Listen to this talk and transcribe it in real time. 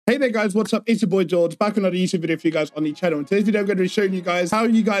Hey there guys, what's up? It's your boy George, back on another YouTube video for you guys on the channel. In today's video, I'm going to be showing you guys how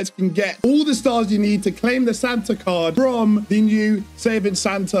you guys can get all the stars you need to claim the Santa card from the new Saving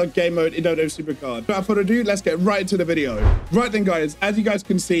Santa game mode in WWE Supercard. Without further ado, let's get right into the video. Right then guys, as you guys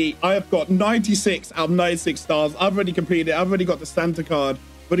can see, I have got 96 out of 96 stars. I've already completed it. I've already got the Santa card.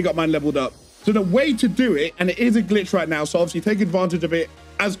 I've already got mine leveled up. So the way to do it, and it is a glitch right now, so obviously take advantage of it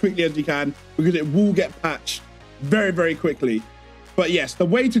as quickly as you can because it will get patched very, very quickly. But yes, the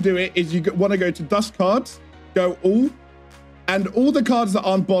way to do it is you want to go to dust cards, go all, and all the cards that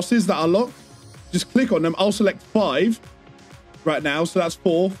aren't bosses that are locked, just click on them. I'll select 5 right now. So that's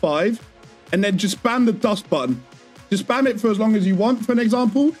 4, 5. And then just spam the dust button. Just spam it for as long as you want, for an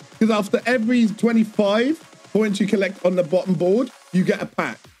example, because after every 25 points you collect on the bottom board, you get a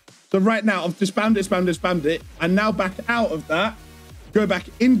pack. So right now, I've just spammed it. And now back out of that, go back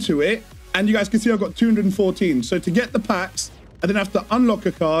into it. And you guys can see I've got 214. So to get the packs, I then have to unlock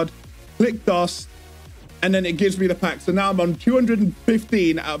a card, click dust, and then it gives me the pack. So now I'm on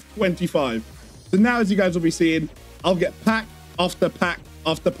 215 out of 25. So now, as you guys will be seeing, I'll get pack after pack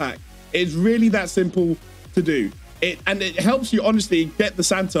after pack. It's really that simple to do. And it helps you honestly get the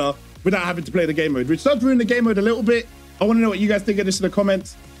Santa without having to play the game mode, which does ruin the game mode a little bit. I want to know what you guys think of this in the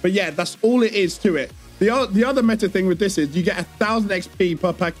comments. But yeah, that's all it is to it. The other meta thing with this is you get 1,000 XP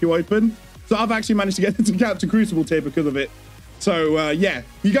per pack you open. So I've actually managed to get it to count to Crucible tier because of it. So yeah,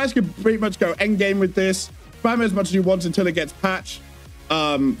 you guys can pretty much go end game with this. Spam as much as you want until it gets patched.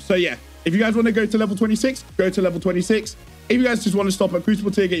 So yeah, if you guys want to go to level 26, go to level 26. If you guys just want to stop at Crucible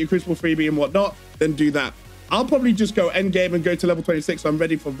tier, get your Crucible freebie and whatnot, then do that. I'll probably just go end game and go to level 26. So I'm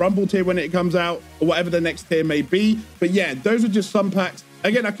ready for Rumble tier when it comes out or whatever the next tier may be. But yeah, those are just some packs.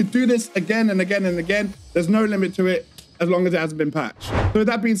 Again, I could do this again and again and again. There's no limit to it as long as it hasn't been patched. So with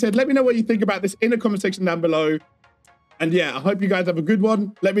that being said, let me know what you think about this in the comment section down below. And yeah, I hope you guys have a good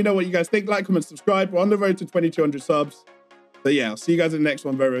one. Let me know what you guys think. Like, comment, subscribe. We're on the road to 2,200 subs. So yeah, I'll see you guys in the next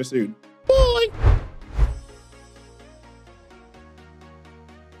one very, very soon. Bye.